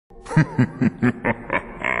Welcome.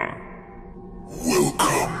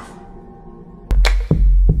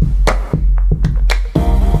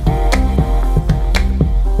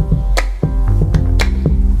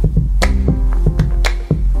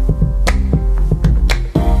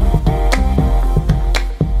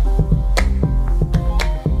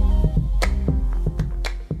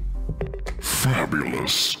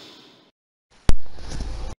 Fabulous.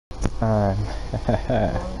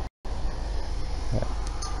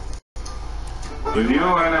 With you,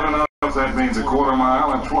 I never know if that means a quarter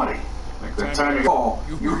mile and 20. Like the time you... Oh,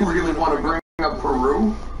 you really want to bring up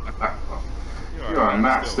Peru? You're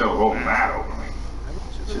not still holding that over me.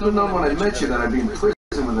 Should have known when I met you that I'd be in prison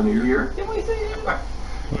within a year.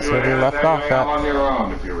 That's where we left off at. On your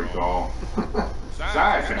own, if you recall.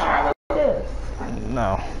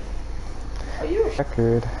 No.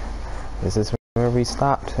 Record. This is where we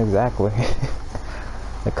stopped, exactly.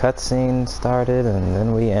 The cutscene started and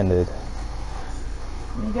then we ended.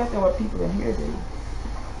 You got there were people in here, dude.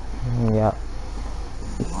 Yeah.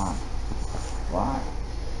 Why? Why?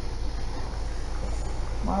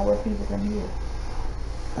 Why were people in here?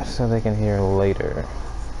 So they can hear later.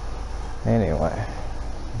 Anyway.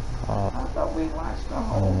 I thought we watched the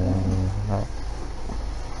whole thing. No.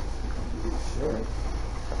 Sure.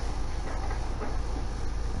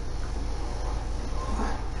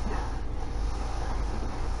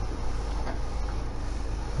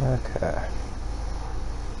 Okay.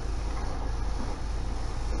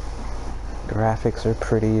 Graphics are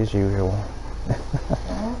pretty as usual. That's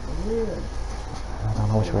weird. I don't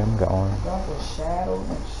know which way I'm going. Got the shadows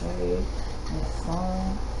and shade and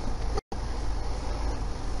sun.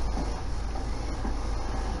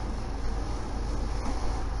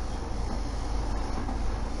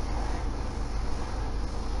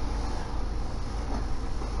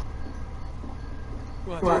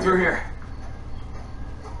 Come on, through here.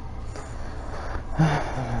 There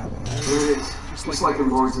it is. Just like in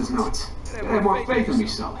Lawrence's notes. They have more faith in me,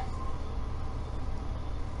 Sully.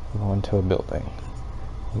 Going to a building.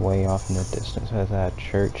 Way off in the distance has that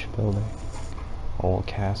church building. Old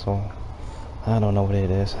castle. I don't know what it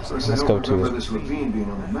is. Let's go to it. This ravine being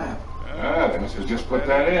on the map. Then let's just put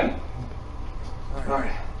that in.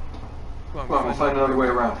 Alright. Come on, we'll find another way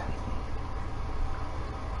around.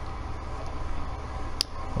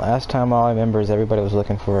 Last time all I remember is everybody was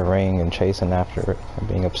looking for a ring and chasing after it and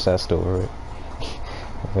being obsessed over it.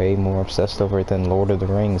 Way more obsessed over it than Lord of the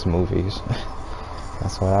Rings movies.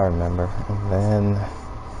 That's what I remember. And then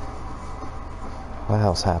what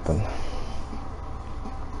else happened?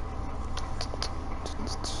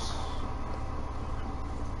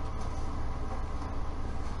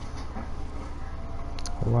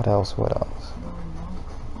 What else? What else?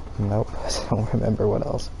 Nope, I don't remember what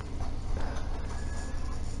else.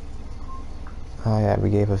 Oh yeah, we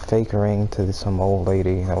gave a fake ring to some old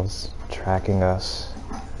lady that was tracking us.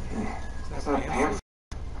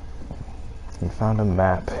 We found a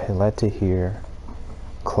map. It led to here.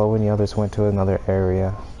 Chloe and the others went to another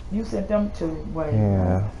area. You sent them to where?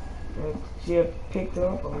 Yeah. She had picked her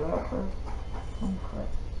up or left her? Okay.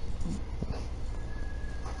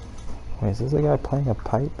 Wait, is this a guy playing a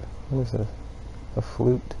pipe? What is this? A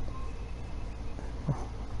flute?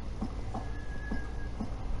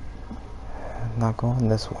 I'm not going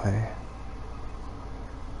this way.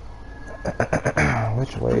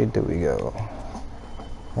 Which way do we go?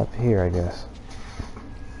 Up here, I guess.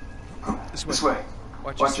 This way.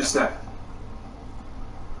 Watch your step.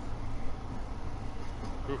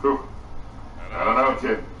 Who? I don't know,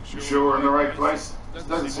 kid. You sure we're in the right place? This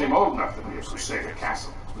doesn't seem old enough to be a Crusader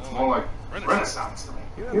castle. It's more like Renaissance to me.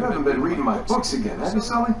 You haven't been reading my books again, have you,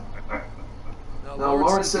 Sully? Now,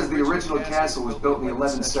 Lawrence says the original castle was built in the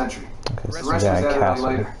 11th century. Okay, The so rest was yeah, added on castle.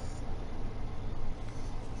 later.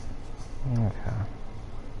 Okay.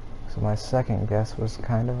 So my second guess was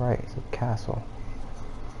kind of right. It's a castle.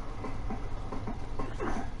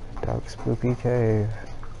 Dark, spooky cave.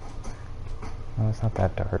 No, it's not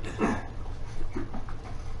that dark.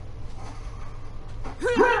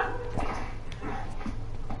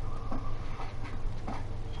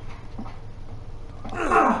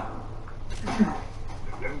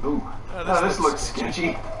 Ooh. Oh, this looks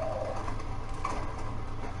sketchy.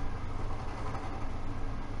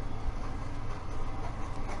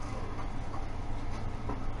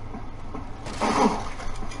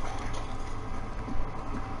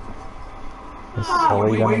 Is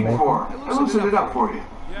Sully gonna make it? I loosened it up for you.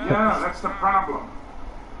 Yeah, that's the problem.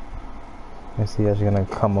 Is he actually gonna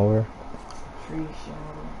come over? Tree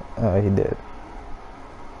shadow. Oh, he did.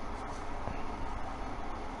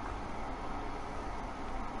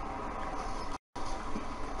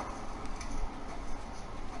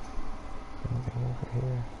 over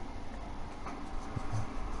here.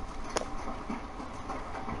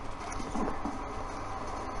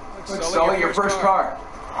 Look, Sully, your first car.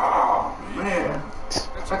 Oh, man.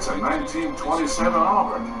 That's a 1927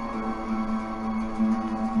 Auburn.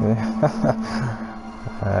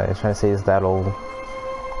 You're trying to say he's that old.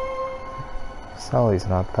 Sully's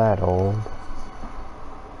not that old.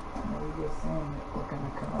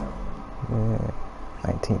 Yeah,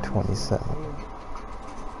 1927.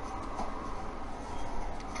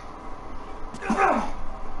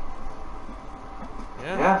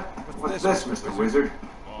 Yeah? What's this, Mr. Wizard?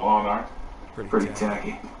 Long art. Pretty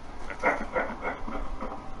tacky.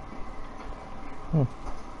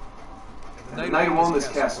 The knight who owned this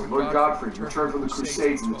castle, Lord Godfrey, returned from the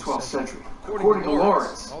Crusades in the 12th century. According to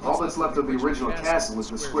Lawrence, all that's left of the original castle is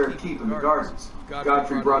the square keep and the gardens.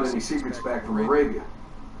 Godfrey brought any secrets back from Arabia.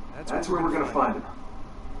 That's where we're gonna find him.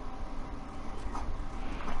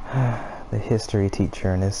 The history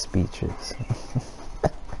teacher and his speeches.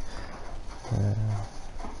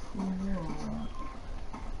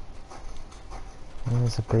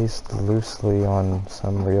 It's based loosely on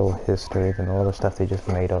some real history and all the stuff they just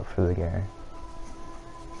made up for the game.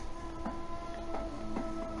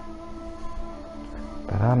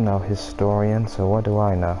 But I'm no historian, so what do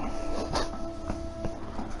I know?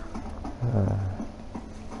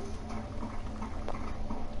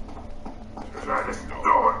 Try this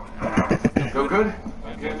door. Go good?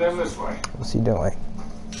 Get them this way. What's he doing?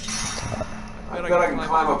 I bet I can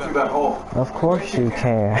climb up through that hole. Of course you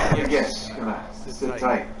can. You guess. Gonna sit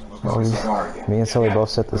tight. Me and Sully both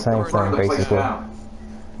said the same thing, basically.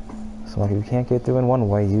 So if you can't get through in one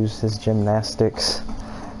way, use his gymnastics.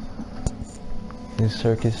 His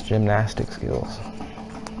circus gymnastic skills.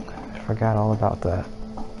 I forgot all about that.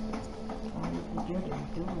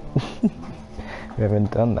 We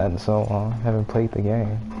haven't done that in so long. Haven't played the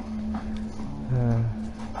game.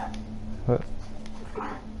 What?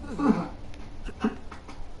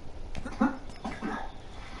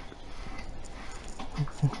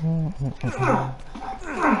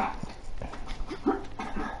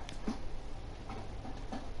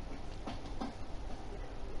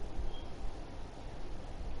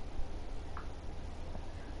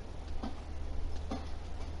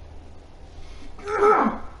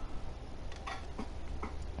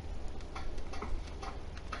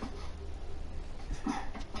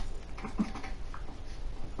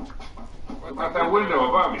 What about that window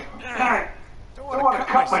above you? I don't want to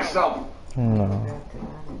cut myself. No.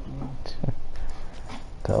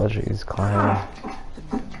 Told you he's climbing.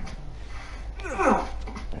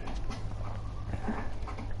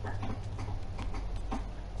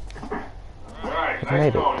 Alright, Made nice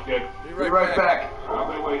it. going, kid. Be right back.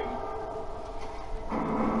 I'll be waiting.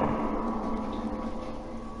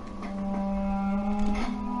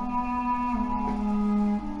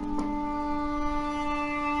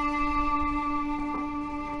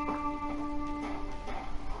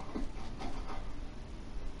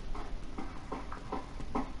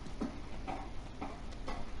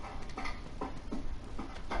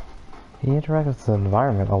 He interacts with the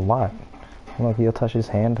environment a lot. Like he'll touch his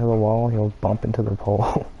hand to the wall, he'll bump into the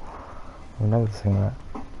pole. I'm noticing that.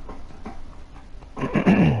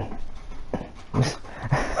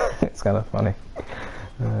 It's kind of funny.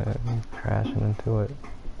 Crashing into it.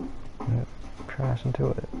 Crash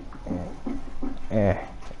into it.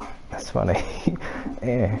 That's funny.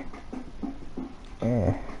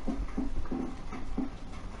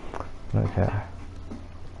 Okay.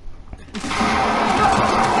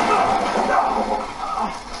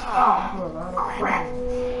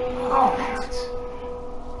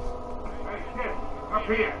 Up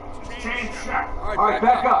here. Change shot. Alright,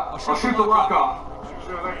 back up. I'll shoot the lock off.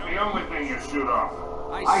 Sure, that's the only thing you shoot off.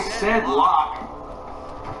 I said lock.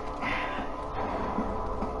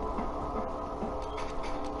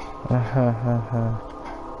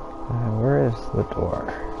 Where is the door?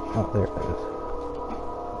 Oh, there it is.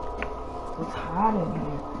 It's hot in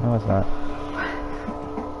here. No, it's not.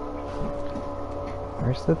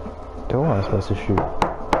 Where's the door I'm supposed to shoot?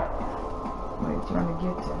 Where are you trying to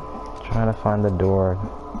get to? Trying to find the door.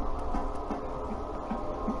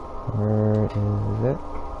 Where is it?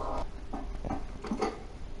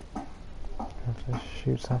 Have to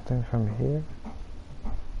shoot something from here?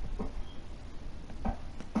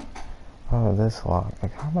 Oh, this lock.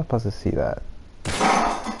 Like, how am I supposed to see that?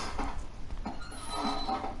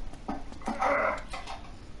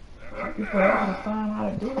 People have to find how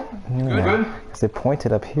to do that. Good? Because it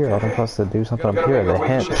pointed up here. I'm supposed to do something up Gotta here. make The our way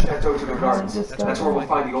hint. to the chateau to the gardens. That's where we'll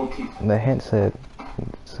find the old keep. The hint said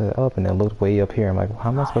up and it looked way up here. I'm like, how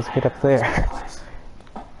am I supposed to get up there?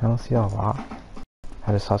 I don't see a lock.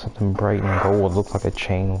 I just saw something bright and gold, looked like a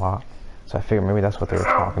chain lock. So I figured maybe that's what they were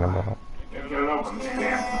talking about. Get it open,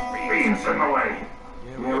 damn. Beam's in the way.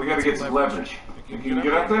 Yeah, we gotta get some leverage. You can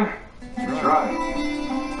get up there? Try.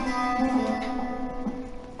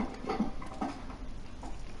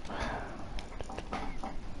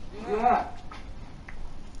 Yeah.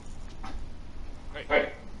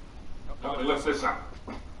 Hey, help me lift this up.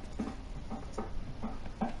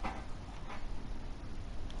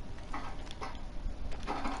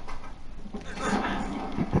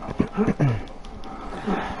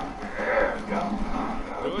 There we go.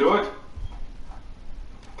 That'll do it.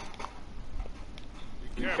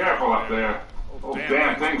 Be careful up there. Oh,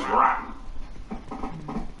 damn thing's rotten.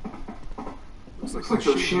 Looks like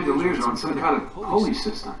those chandeliers are on some kind of pulley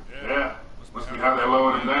system. Yeah. Must be how they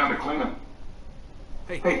lowered them down to clean them.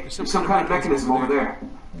 Hey, there's some kind of mechanism over there.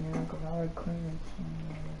 Yeah, because I already cleaned it.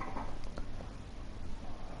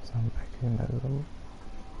 Some mechanism.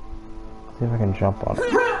 See if I can jump on it.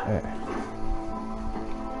 There.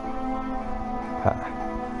 Ha.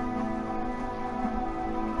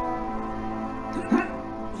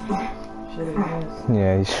 Should have missed.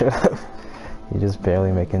 Yeah, you should have. You're just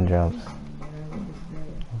barely making jumps.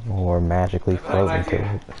 Or magically floating to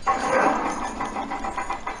it.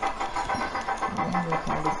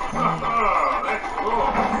 Oh, that's cool.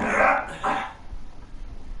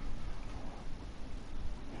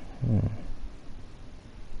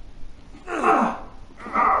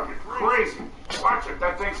 Oh, you're crazy. Watch it.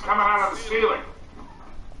 That thing's coming out of the ceiling.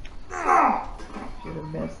 Should have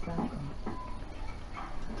missed that one.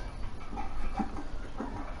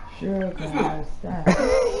 Sure, guys, that.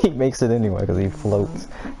 He makes it anyway because he floats.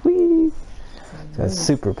 Whee! He's got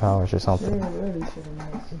superpowers or something. Sure, really should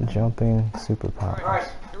have missed it. Jumping superpowers. Alright,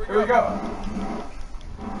 here we go.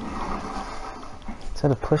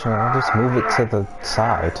 Instead of pushing it, I'll just move it to the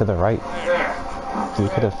side, to the right. There. You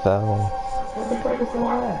could have fell What's the purpose of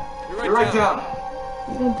that? You're right down.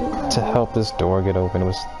 You didn't do that. to help this door get open. It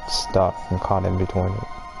was stuck and caught in between it.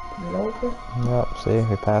 Is it open? Yep, see,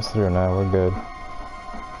 we passed through now, we're good.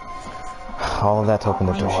 All of that to open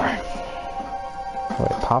the door.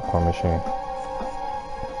 Wait, popcorn machine.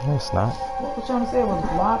 No, it's not. What was trying to say? It was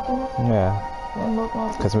blocking it? Yeah, Didn't look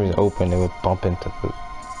like because when it was open, it would bump into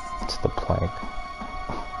the plank.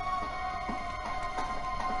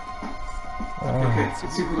 Okay,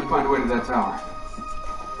 let's see if we can find a way to that tower.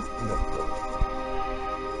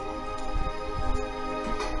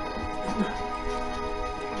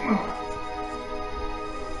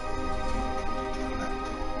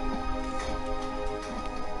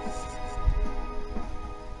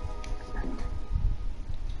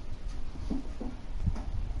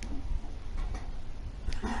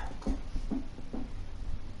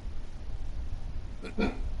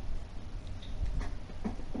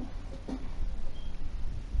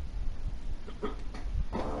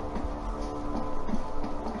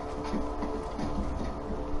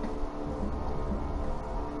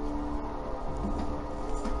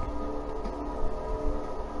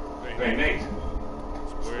 Hey, Nate.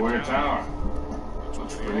 Square tower.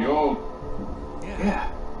 Looks pretty old. Yeah.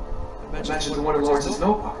 That matches the one in Lawrence's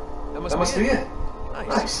notebook. That must be it.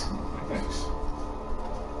 Nice. Thanks.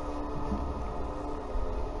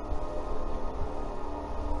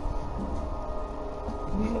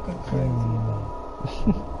 You looking crazy.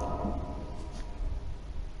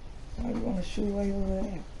 Why you want to shoot way over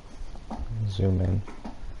there? Zoom in.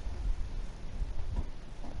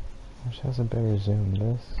 Which has a better zoom,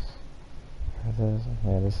 this or this?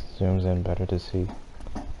 Yeah, this zooms in better to see.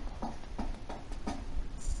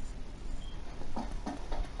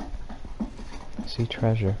 I see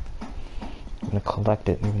treasure. I'm gonna collect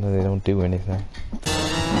it even though they don't do anything.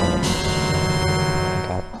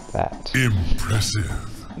 Got that. Impressive.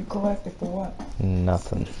 You collected for what?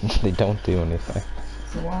 Nothing. They don't do anything.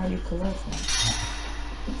 So why are you collecting?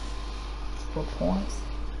 For points?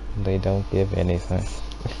 They don't give anything.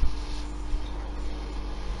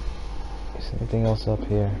 Is there anything else up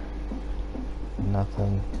here?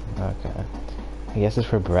 Nothing. Okay. I guess it's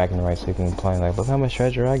for bragging rights, so you can complain like, look how much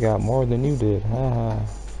treasure I got, more than you did. Haha.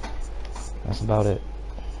 That's about it.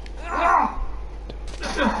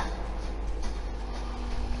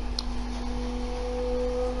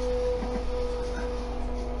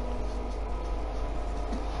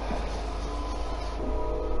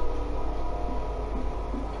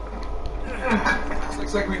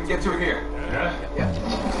 Looks like we can get through here. Yeah? Yeah.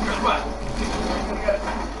 Come on.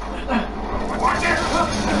 Watch it!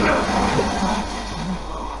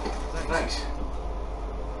 Thanks.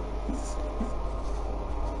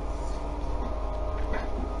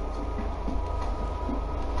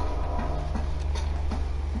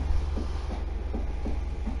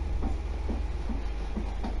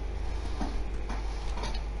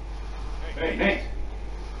 Hey, Nate.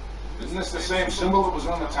 Isn't this the same symbol that was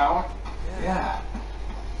on the tower? Yeah.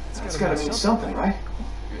 That's gotta mean something, right?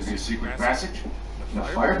 Maybe a secret passage? A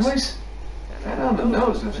fireplace? Kinda on the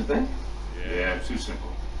nose, don't you think? Yeah, too simple.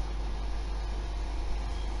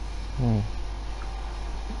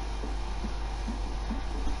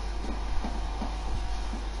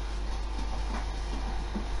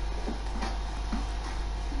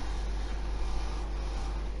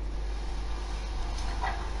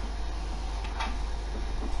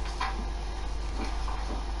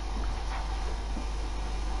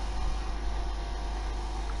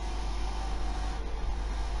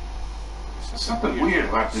 Something weird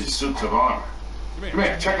about these suits of armor. Come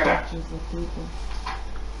here, check it out. Pictures of people.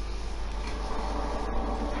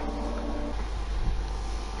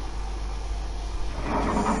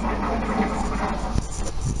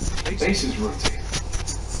 Bases rotate.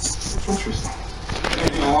 Interesting.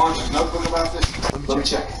 Anything in Lawrence's notebook about this? Let me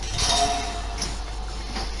check.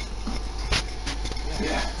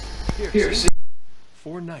 Yeah. Here, see?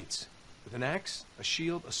 4 knights with an axe, a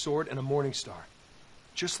shield, a sword, and a morning star.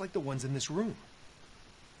 Just like the ones in this room.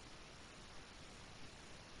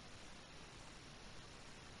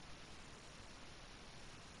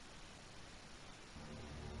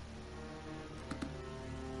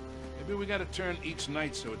 Maybe we gotta turn each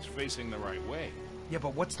knight so it's facing the right way. Yeah,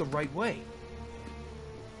 but what's the right way?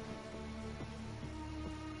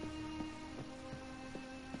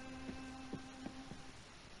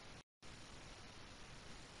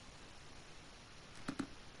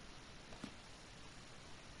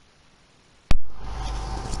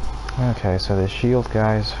 Okay, so the shield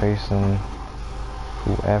guy's facing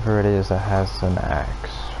whoever it is that has an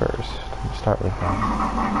axe first. Let's start with him.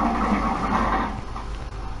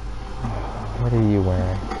 What are you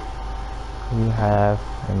wearing? You have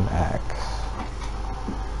an axe.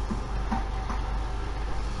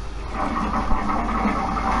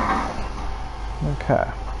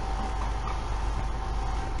 Okay.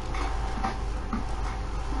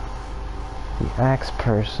 The axe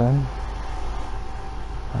person,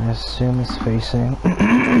 I assume, is facing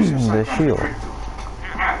the shield.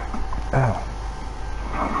 Oh.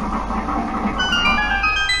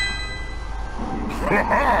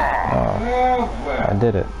 I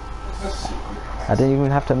did it. I didn't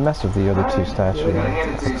even have to mess with the other two statues. I gotta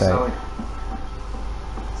hand it to you, Okay. Sully.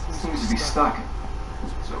 Seems to be stuck.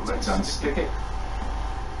 So let's unstick it.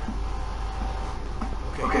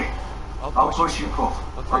 Okay. Okay. I'll push, you pull.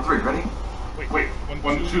 On 3, ready? Wait,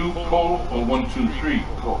 1, 2, pull, or 1, 2, 3,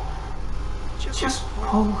 pull? Just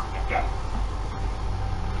pull. Got it.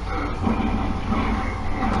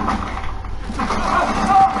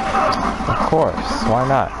 Of course, why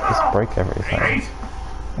not? Just break everything. Hey,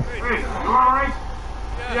 you alright?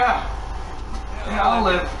 Yeah. Yeah, I'll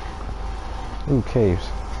live. Ooh, caves.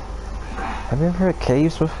 Have you ever had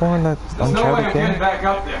caves before in the There's no way I'm Uncharted getting game? back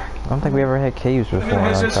up there. I don't think we ever had caves before in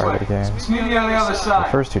Head this way. Uncharted games. Just meet me on the other The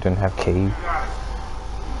side. first two didn't have cave.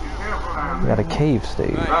 We got a cave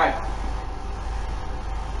stage. Right.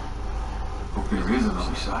 Hope there is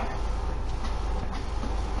another side.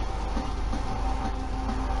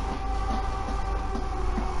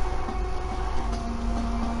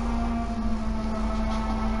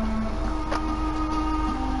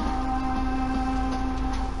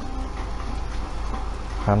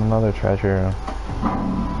 Found another treasure.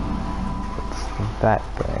 It's that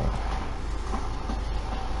thing.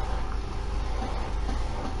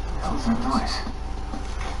 How's that noise?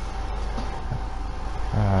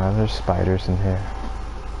 There's spiders in here.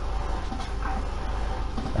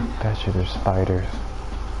 I bet you there's spiders.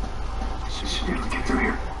 Should be able to get through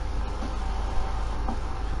here.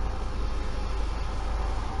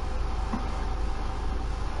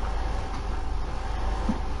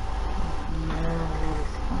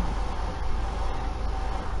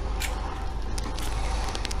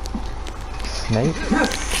 Snake?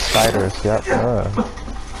 Spiders, yep. Oh,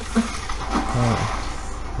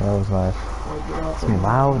 that was nice. Some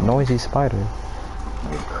loud, noisy spiders.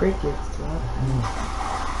 Like crickets,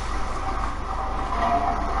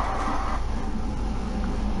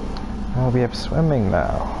 Oh, we have swimming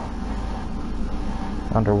now.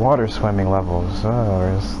 Underwater swimming levels. Oh,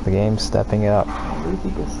 is the game stepping it up? At least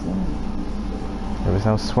you can swim. There was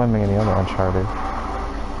no swimming in the other Uncharted.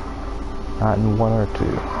 Not in 1 or 2.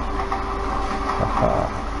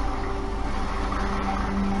 Haha.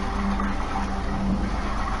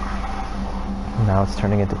 Now it's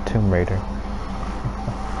turning into Tomb Raider.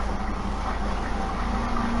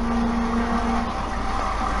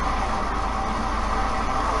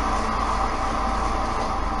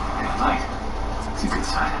 Light. It's a good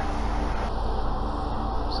sign.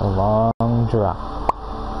 It's a long drop.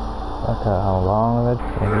 Look at how long that.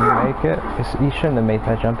 Can you make it? You shouldn't have made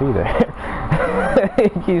that jump either. He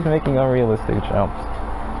keeps making unrealistic jumps.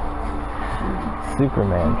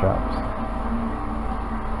 Superman jumps.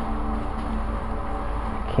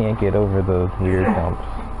 Can't get over the weird jumps.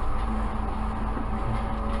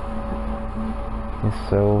 He's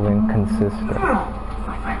so inconsistent. Oh,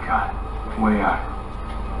 thank God. Way out.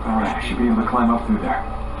 Alright, I should be able to climb up through there.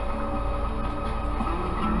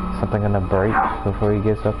 Something gonna break before he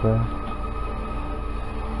gets up there?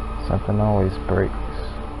 Something always breaks.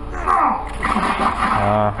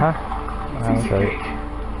 Uh-huh. Okay.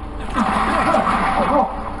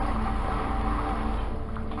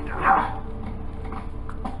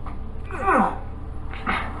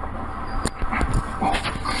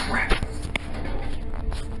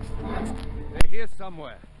 They're here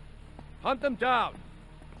somewhere. Hunt them down.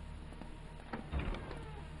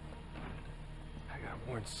 I gotta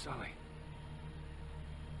warn Sully.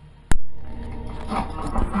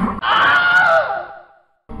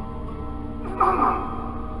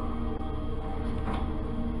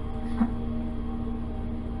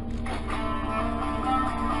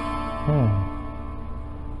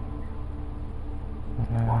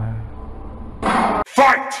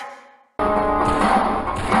 Fight!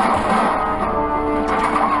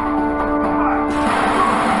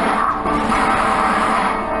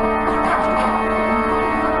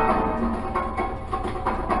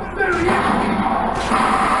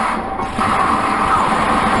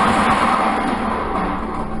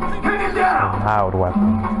 Loud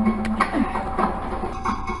weapon.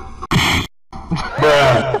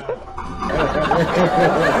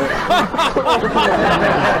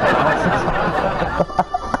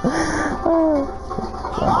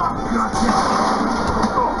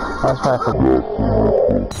 That's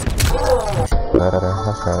better.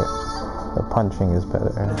 That's right. The punching is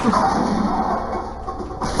better.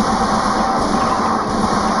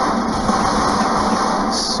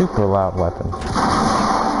 Super loud weapon.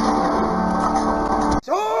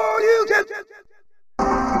 So you get.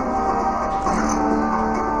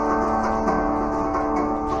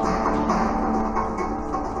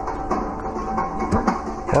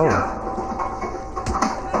 Whoa.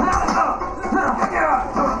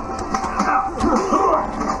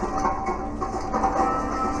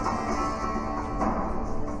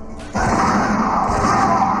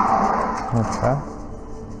 Okay.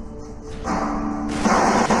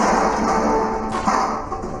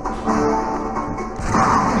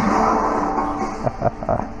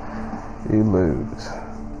 You lose.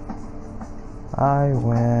 I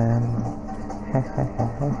win.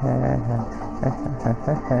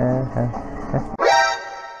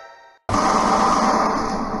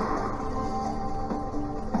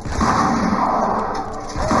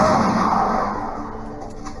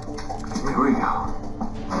 Here we go.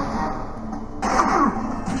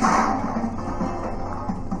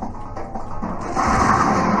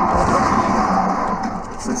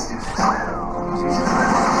 Let's do this.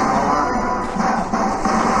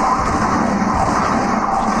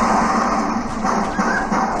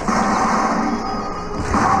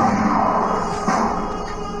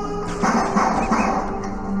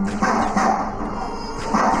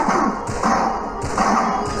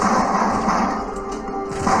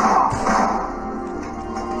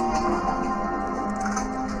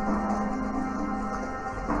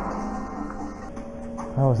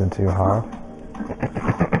 That wasn't too hard.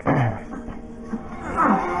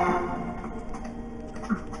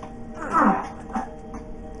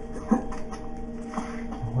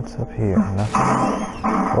 What's up here? Nothing?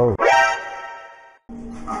 Whoa.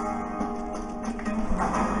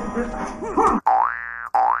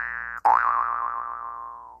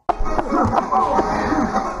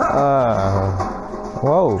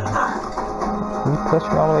 Whoa. You pushed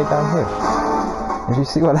me all the way down here. Did you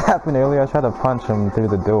see what happened earlier? I tried to punch him through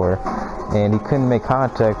the door, and he couldn't make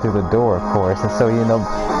contact through the door, of course, and so he ended up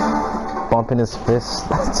bumping his fist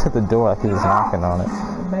to the door like he was knocking on it.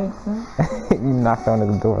 Makes sense. He knocked on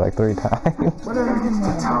the door like 3 times. What are you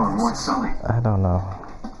The tower wants Sully. I don't know.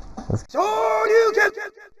 So you get.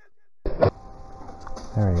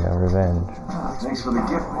 There we go, revenge. Thanks for the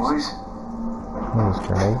gift, boys. Here's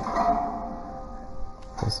grenade.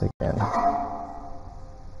 This again.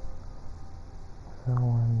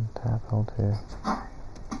 L1, tap L2.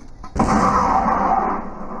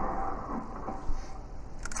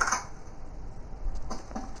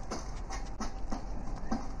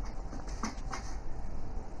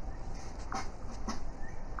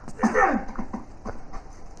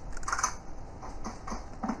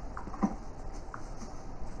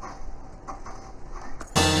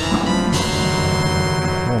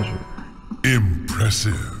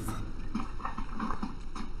 Impressive.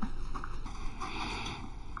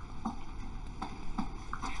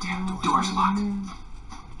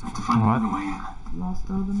 Have to find another way in. Lost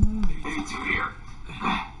all the man. Maybe through here.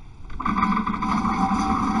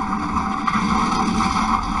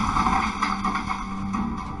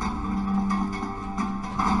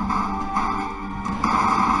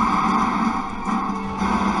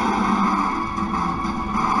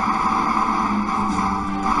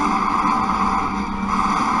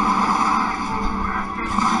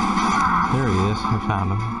 There he is. I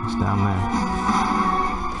found him. He's down there.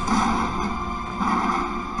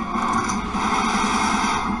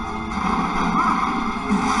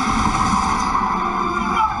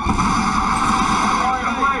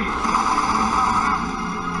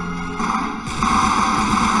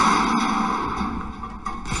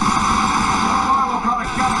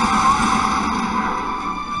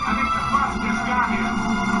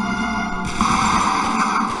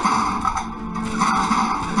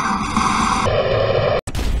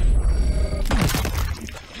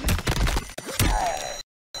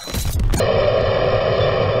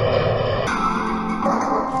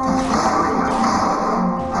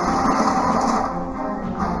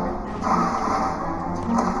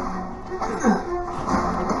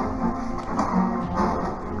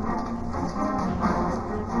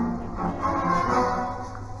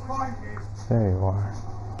 There you are.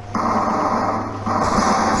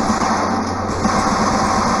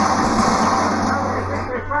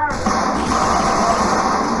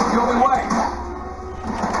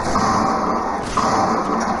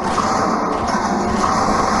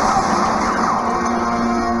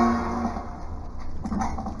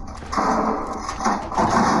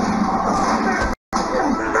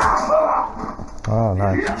 Oh,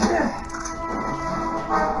 nice.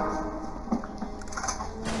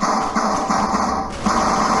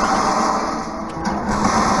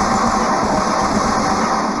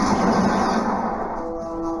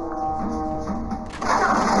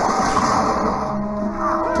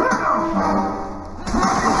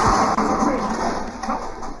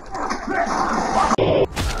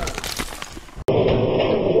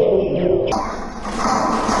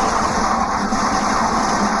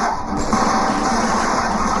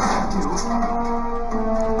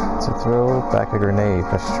 To throw back a grenade,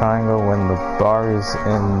 press triangle when the bar is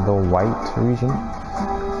in the white region.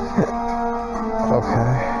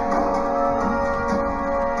 Okay.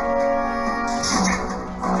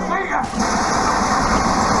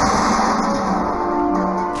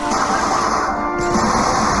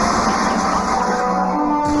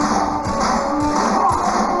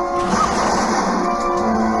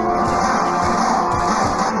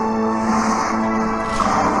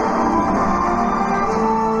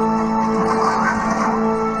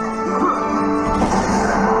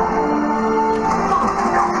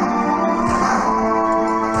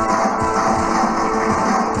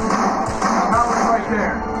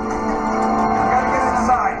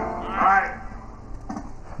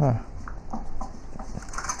 Huh.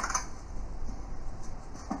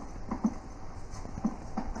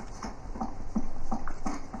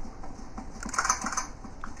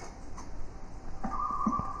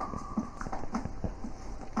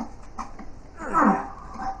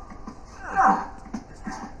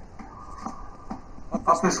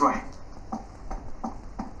 Up this way.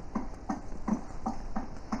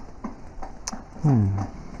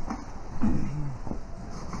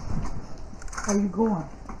 How you going?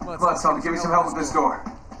 Come on, Sully, give me some help with this door.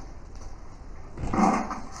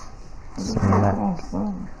 Oh,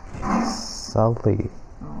 son. Sully.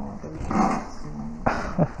 Oh,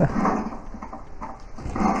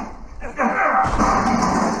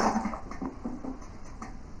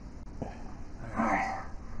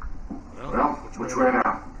 Well, which way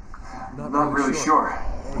now? Not really sure.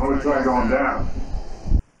 Why don't we try going down?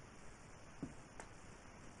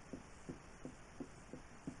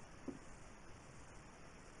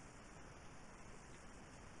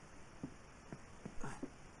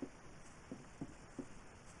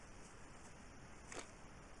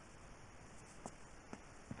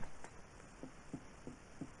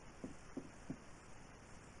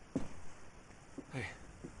 Hey,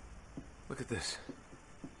 look at this.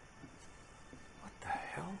 What the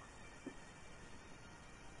hell?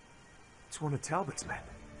 It's one of Talbot's men.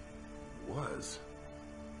 Was.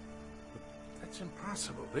 But that's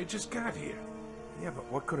impossible. They just got here. Yeah,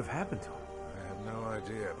 but what could have happened to him? I have no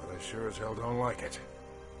idea, but I sure as hell don't like it.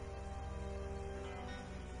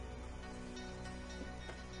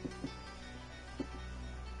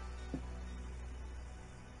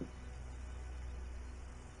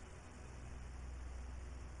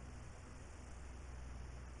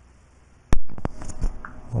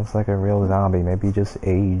 Looks like a real zombie. Maybe he just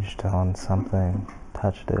aged on something,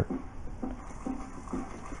 touched it.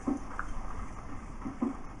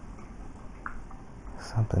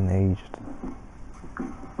 something aged.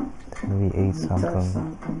 Maybe ate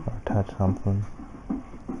something or touched something.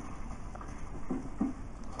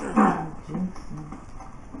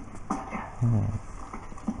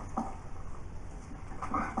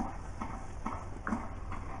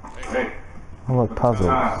 Hey. Oh, look, puzzles.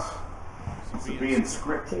 It's a B in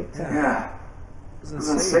script. Yeah.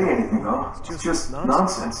 Doesn't say anything though. It's just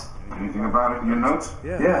nonsense. Anything about it in your notes?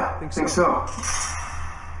 Yeah, I think so.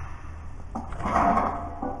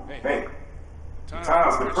 Hey, the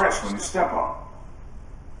tiles compress when you step on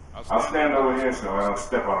them. I'll stand over here so I don't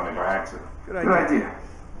step on them by accident. Good idea.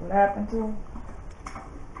 What happened to him?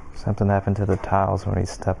 Something happened to the tiles when he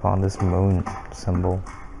stepped on this moon symbol,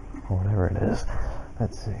 or whatever it is.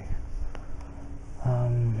 Let's see.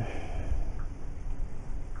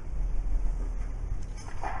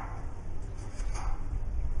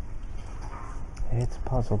 It's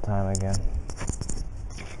puzzle time again.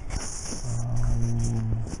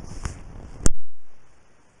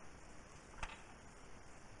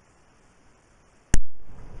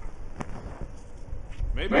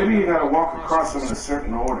 Maybe you gotta walk across them in a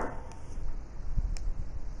certain order.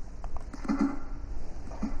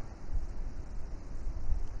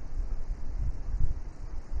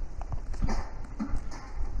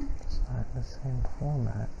 It's not the same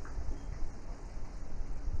format.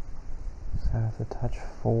 So I have to touch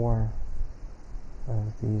 4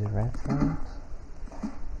 of these red things.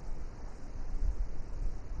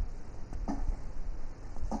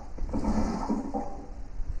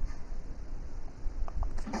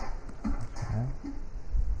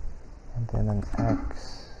 And then an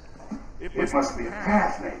X. It must be a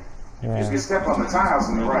path, Nate. Yeah. If you step on the tiles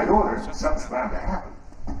in the right order, something's bound to happen.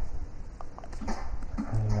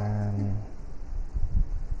 And then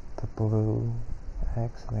the blue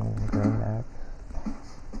X and then the green X.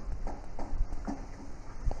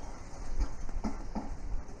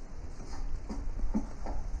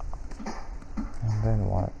 And then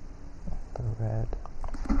what? The red.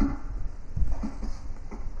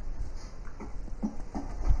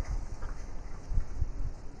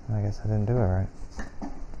 I guess I didn't do it right.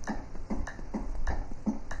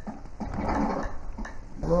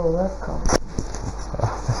 Whoa, that's cool.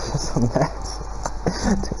 That's just a mess.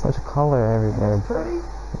 Too much color everywhere. Pretty?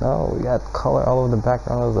 No, we got color all over the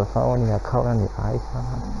background of the phone. You got color on your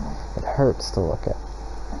icon. It hurts to look at.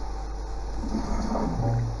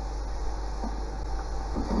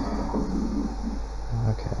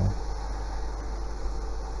 Okay.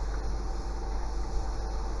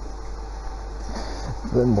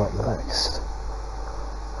 Then what next?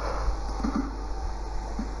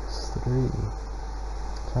 It's 3. Do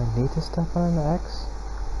I need to step on the X?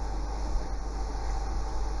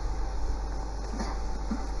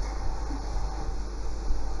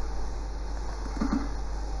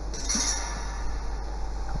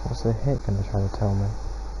 What's the hit gonna try to tell me?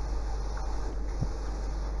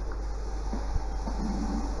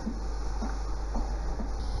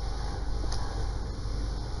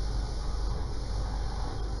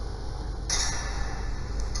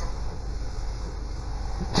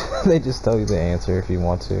 They just tell you the answer if you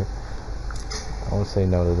want to. I would say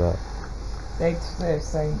no to that. They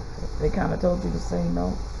kind of told you to say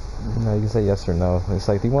no. No, you can say yes or no. It's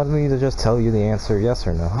like, do you want me to just tell you the answer, yes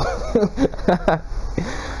or no?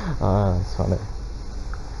 That's funny.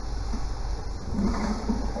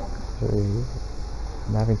 3.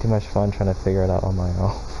 I'm having too much fun trying to figure it out on my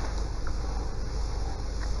own.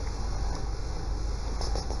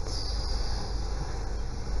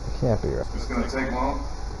 Can't be right. It's gonna take long.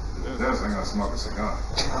 There's I'm gonna smoke a cigar.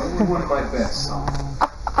 I would want my best, son.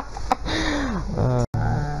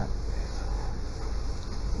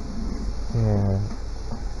 Yeah.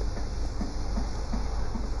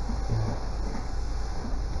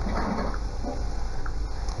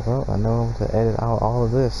 Well, I know to edit out all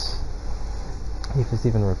of this. If it's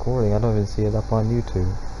even recording, I don't even see it up on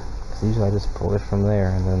YouTube. So usually I just pull it from there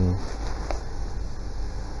and then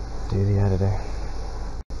do the editing.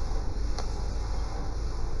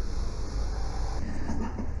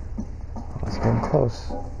 It's getting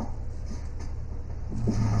close.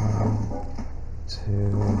 1, 2,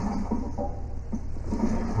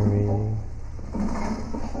 3,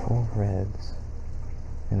 4 reds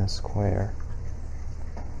in a square.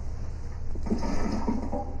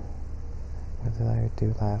 What did I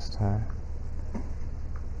do last time?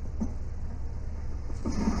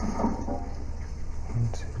 1,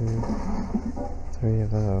 2, 3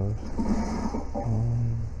 of those.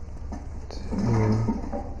 1, 2.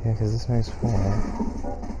 Yeah, because this makes 4.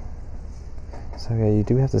 So yeah, you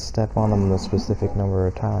do have to step on them a specific number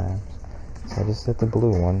of times. So I just did the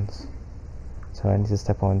blue ones. So I need to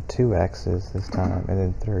step on 2 X's this time, and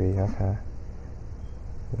then 3, okay.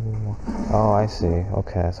 Oh, I see.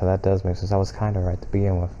 Okay, so that does make sense. I was kind of right to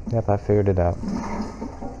begin with. Yep, I figured it out.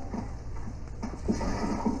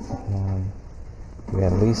 You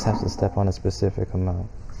at least have to step on a specific amount.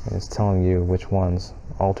 And it's telling you which ones,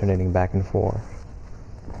 alternating back and forth.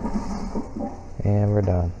 And we're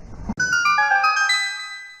done.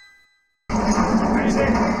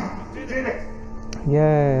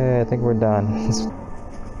 Yay, I think we're done.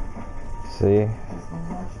 See?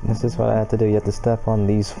 This is what I have to do. You have to step on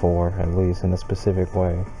these 4, at least, in a specific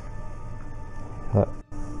way. Look.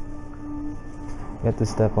 You have to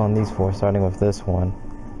step on these 4, starting with this one.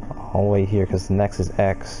 All the way here, because the next is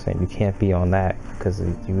X, and you can't be on that, because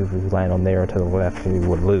if you land on there to the left, you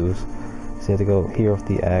would lose. So you have to go here with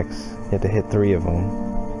the X. You have to hit 3 of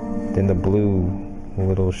them. Then the blue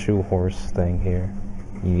little shoe horse thing here.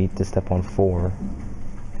 You need to step on 4.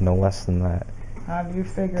 No less than that. How do you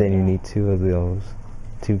figure Then you that? need 2 of those.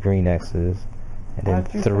 2 green X's. And then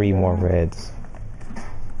 3 more reds.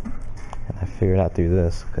 And I figured out through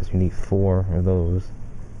this, because you need 4 of those.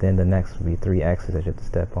 Then the next would be 3 X's that you have to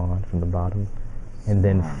step on from the bottom. And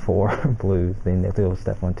then 4 blues. Then you have to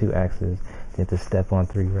step on 2 X's. You have to step on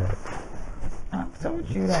 3 reds. I told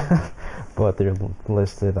you that. But they're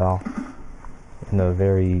listed off in a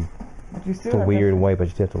very weird way, but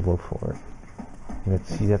you have to look for it. You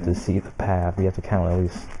have to see the path. You have to count at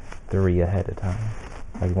least 3 ahead of time.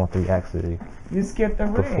 Like you want 3 X's You skip the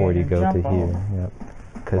red before you go to here. Yep.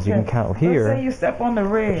 Because you can count here. Let's say you step on the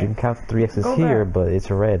red. You can count 3 X's here, but it's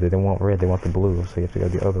red. They don't want red. They want the blue. So you have to go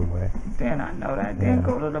the other way. Then I know that. Then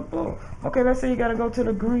go to the blue. Okay, let's say you gotta go to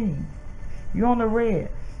the green. You on the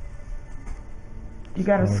red. You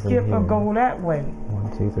gotta skip or go that way.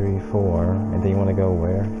 1, 2, 3, 4, and then you want to go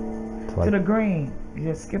where? To the green. You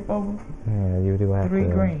just skip over. Yeah, you do have 3 to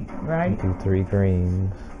green, right? do 3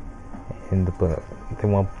 greens, and they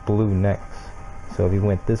want blue next. So if you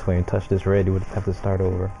went this way and touched this red, you would have to start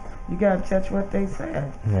over. You gotta touch what they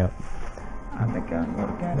said. Yep. I think I would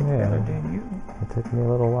have got it better than you. It took me a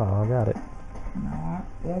little while. I got it. No,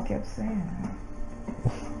 they kept saying that.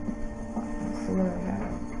 I swear I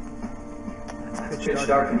had. It's pitch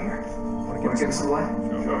dark in here. Want to give us some light?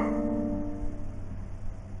 Sure.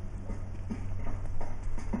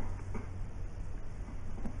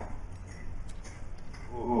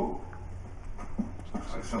 Ooh.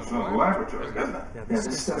 Like some sort of laboratory, doesn't it? Yeah,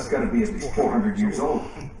 this stuff's got to be at least 400 years old.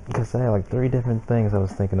 Because they had like 3 different things I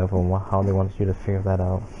was thinking of on how they wanted you to figure that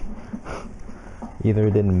out. Either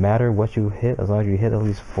it didn't matter what you hit, as long as you hit at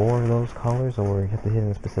least 4 of those colors, or you have to hit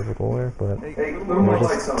in a specific order, but they're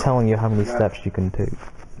just telling you how many steps you can take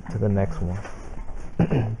to the next one.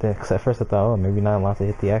 Because at first I thought, oh, maybe not allowed to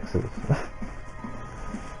hit the X's.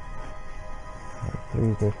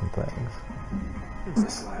 3 different things.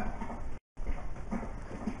 This lab.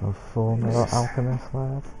 A full metal alchemist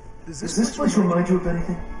lab. Does this place remind you of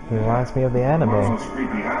anything? It reminds me of the anime. Almost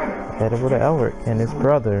creepy either. Headed with Elric and his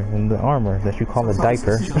brother in the armor that you call a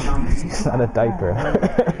diaper. It's not a diaper.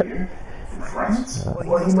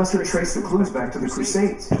 Well, he must have traced the clues back to the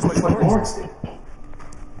Crusades, just like Lawrence did.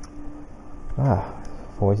 Ah,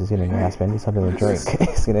 voice is getting raspy. I need something to drink.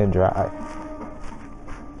 It's getting dry.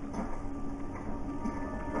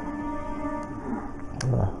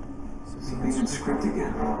 Ancient script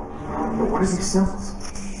again. But what are these symbols?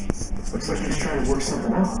 Looks like he's trying to work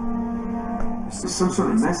something out. There's some sort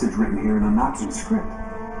of message written here in a Nazi script.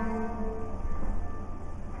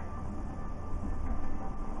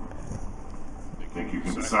 You think you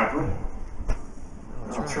can decipher it?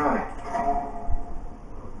 I'll try.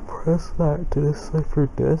 Press that to decipher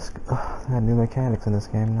disk. Ugh, they got new mechanics in this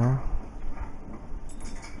game now.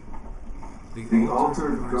 The altar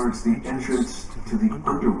guards the entrance to the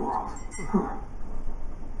underworld. Huh.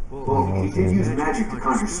 Well, he did use magic to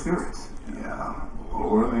conjure spirits. Yeah.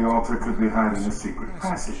 Or the altar could be hiding a secret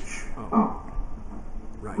passage. Oh.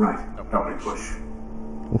 Right. Help me push.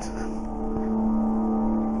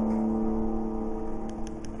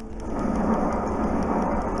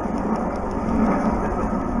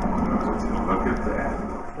 Look at that.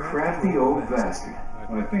 Crafty old bastard.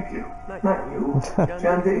 I think you. Not you.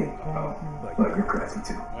 John D. But you're crafty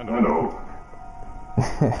too. I know.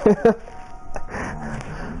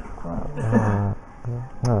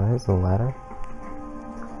 Oh, here's the ladder.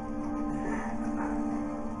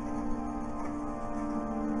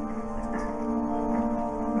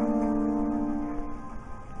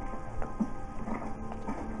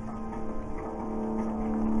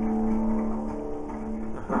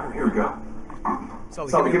 Here we go.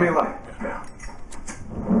 Sully, give me a light. Yeah.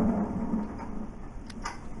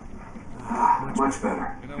 Much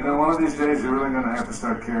better. You know, one of these days you're really gonna have to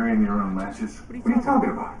start carrying your own matches. What are you talking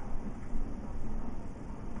about?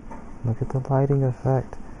 Look at the lighting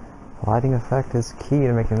effect. Lighting effect is key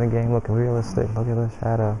to making the game look realistic. Look at the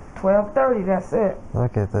shadow. 12:30, that's it.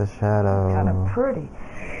 Look at the shadow. Kind of pretty.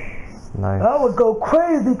 It's nice. I would go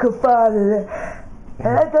crazy confining that.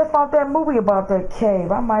 And I just found that movie about that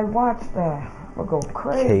cave. I might watch that. I would go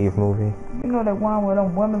crazy. Cave movie. You know that one where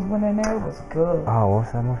them women went in there? It was good. Oh,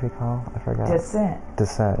 what's that movie called? I forgot. Descent.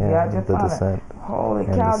 Descent, Yeah, yeah. I just The found Descent. it. Holy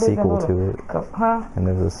And cow, the sequel there's a to little, it. Huh? And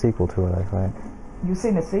there was a sequel to it, I think. You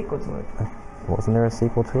seen the sequel to it? Wasn't there a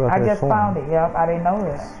sequel to it? I could've just sworn. found it, yep. I didn't know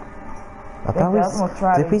that. I thought I was gonna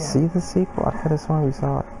try did it we again. see the sequel? I could have sworn we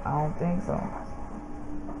saw it. I don't think so.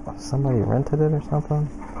 Somebody rented it or something?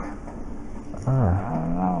 I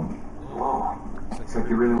don't know. Whoa. Looks like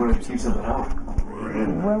you really wanted to keep something out.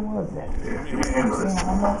 Where was it? Yeah, give me a hand with I this.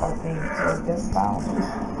 don't know if I seen it. I just found it.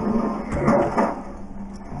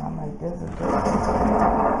 I'm like, this is good.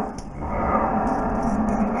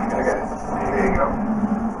 I got it. There you go.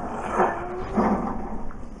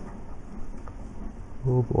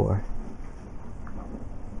 Oh boy.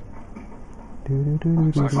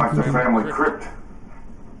 Looks like the family crypt.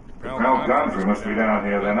 Well, Godfrey must be down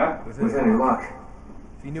here then, huh? With any luck.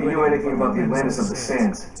 If he knew anything about the Atlantis of the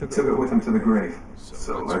Sands, he took it with him to the grave.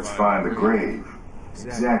 So let's find the grave.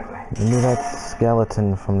 Exactly. I knew that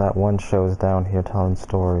skeleton from that one show is down here telling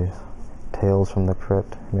stories. Tales from the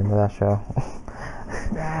Crypt. Remember that show?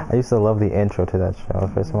 I used to love the intro to that show. The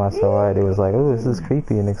first time I saw it, it was like, oh, this is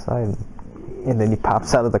creepy and exciting. And then he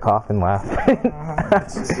pops out of the coffin laughing.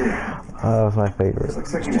 Oh, that was my favorite.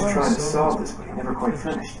 Looks like he was trying to solve this, but he never quite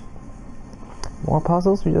finished. More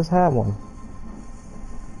puzzles? We just had one.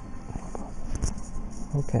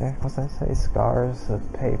 Okay, what's that say? Scars of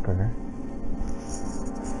paper.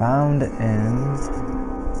 Found in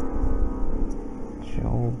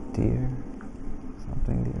Joel Deer.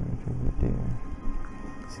 Something deer.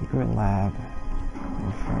 Secret lab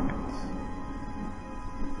in France.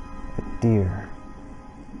 A deer.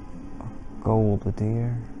 A gold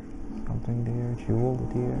deer. Something deer. Jewel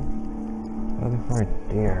deer. Looking for a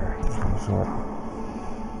deer of some sort.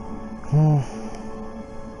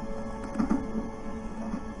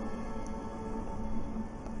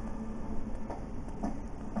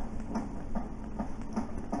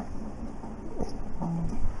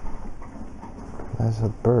 There's a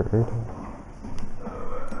bird.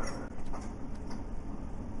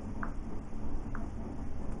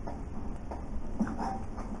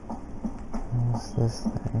 What's this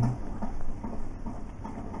thing?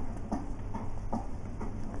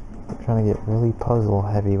 They're trying to get really puzzle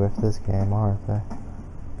heavy with this game, aren't they?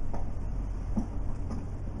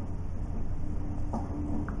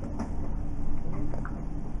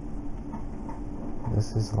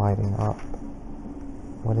 This is lighting up.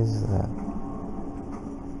 What is that?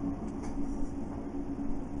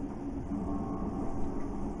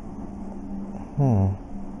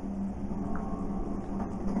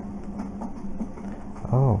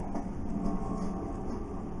 Oh.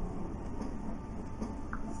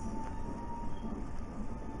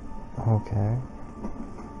 Okay.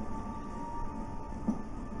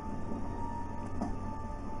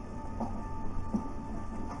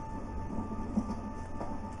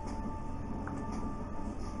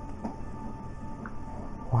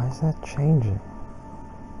 Why is that changing?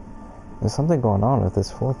 There's something going on with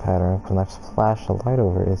this floor pattern. When I flash the light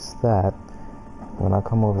over, it's that. When I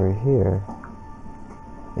come over here,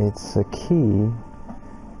 it's a key.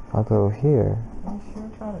 If I go here, They sure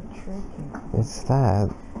try to trick you. it's that.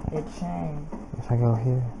 It changed. If I go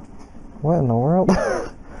here, what in the world?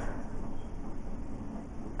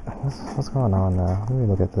 What's going on now? Let me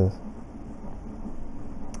look at this.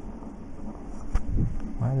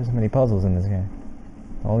 Why are there so many puzzles in this game?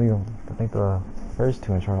 Only, I think the first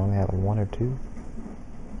two Uncharted only had one or two.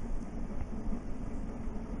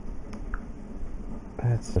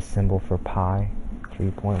 That's the symbol for pi,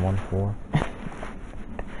 3.14.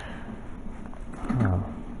 Oh.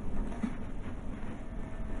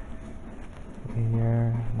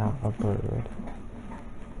 You're not a bird.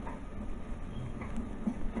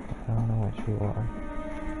 I don't know what you are.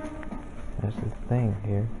 There's a thing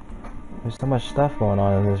here. There's so much stuff going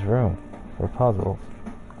on in this room for puzzles.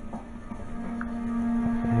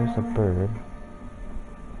 Here's a bird.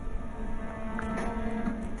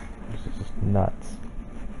 This is just nuts.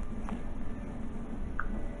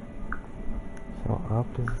 So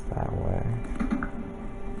up is that way.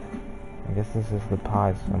 I guess this is the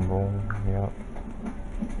pi symbol. Yep.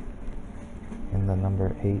 And the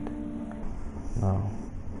number 8. No.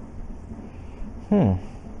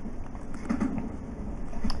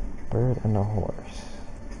 Bird and a horse.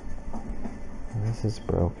 This is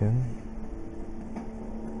broken.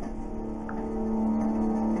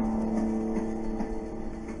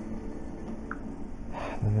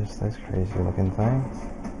 Then there's this crazy looking thing.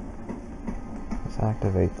 Let's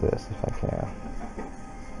activate this if I can.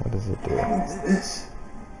 What does it do? What's this?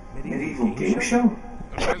 Medieval game show?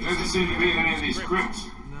 There doesn't seem to be any of these crypts.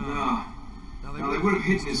 No. No, they would have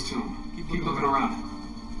hidden his tomb. Keep looking around.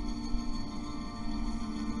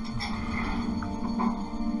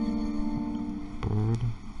 Bird.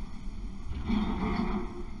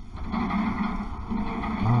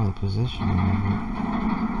 Oh, the positioning of it.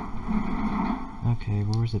 Okay,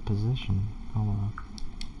 where's it positioned? Hold on.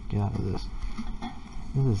 Get out of this.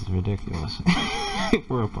 This is ridiculous.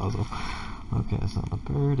 For a puzzle. Okay, so the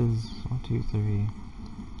bird is 1, 2, 3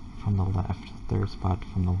 from the left. Third spot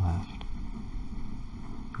from the left.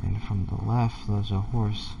 And from the left, there's a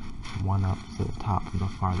horse. One up to the top from the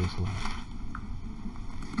farthest left.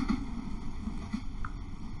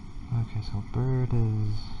 Okay, so bird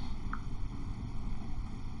is...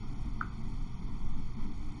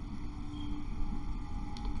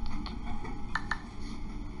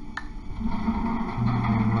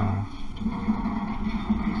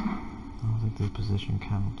 the position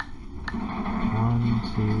count. 1,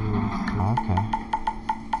 2, 3. Okay.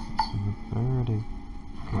 So the bird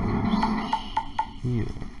goes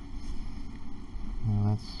here. Well,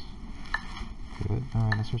 that's good.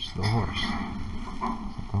 Alright, let's switch to the horse.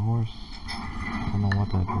 So the horse, I don't know what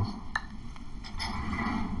that is.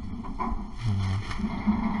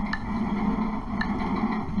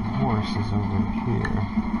 The horse is over here.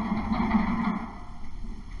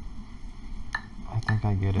 I think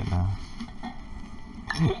I get it now.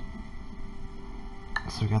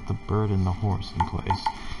 So we got the bird and the horse in place.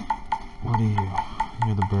 What are you?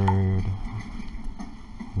 You're the bird.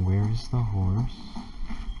 Where is the horse?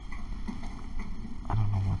 I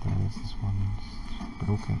don't know what that is. This one's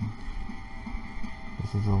broken.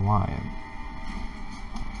 This is a lion.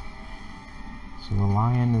 So the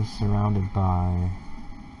lion is surrounded by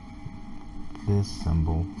this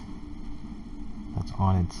symbol that's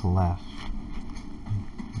on its left.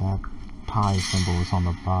 That pie symbol is on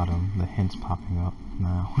the bottom. The hint's popping up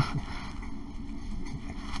now.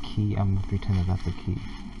 Key, I'm pretending that's a key.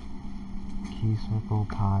 Key, circle,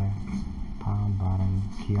 pie on bottom,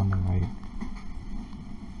 key on the right.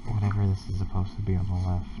 Whatever this is supposed to be on the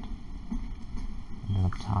left. And then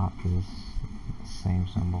up top is the same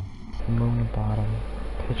symbol. Moon on the bottom,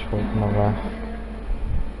 pitchfork on the left.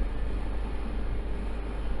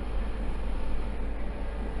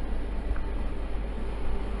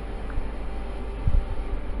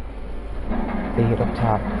 Eight up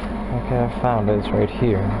top. Okay, I found it. It's right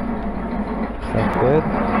here. Is that good?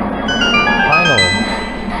 Finally!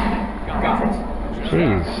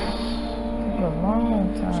 Jeez. A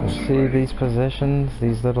long time. See these positions?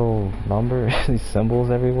 These little numbers? These symbols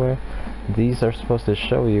everywhere? These are supposed to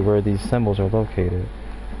show you where these symbols are located.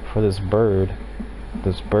 For this bird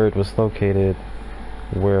was located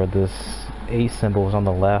where this A symbol is on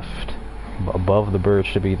the left. Above the bird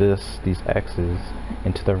should be these X's,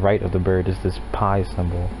 and to the right of the bird is this pie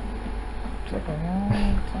symbol. Took a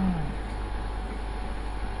long time.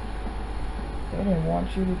 They didn't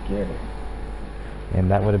want you to get it. And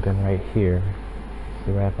that would have been right here.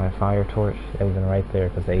 See where I have my fire torch? It would have been right there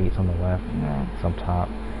because the 8's on the left. No. It's on top.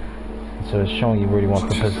 And so it's showing you where you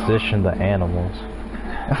want to position the animals.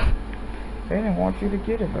 They didn't want you to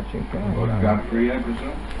get it, but you got it. Godfrey, I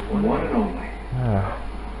presume? One and only.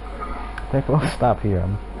 I think we'll stop here.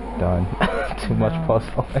 I'm done. Too much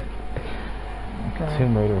puzzle. Okay.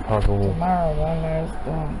 Tomb Raider puzzle. Tomorrow, one last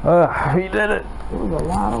done. We did it! There was a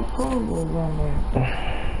lot of puzzles on there.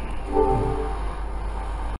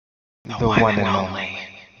 The one and only.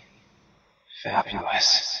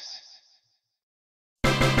 Fabulous.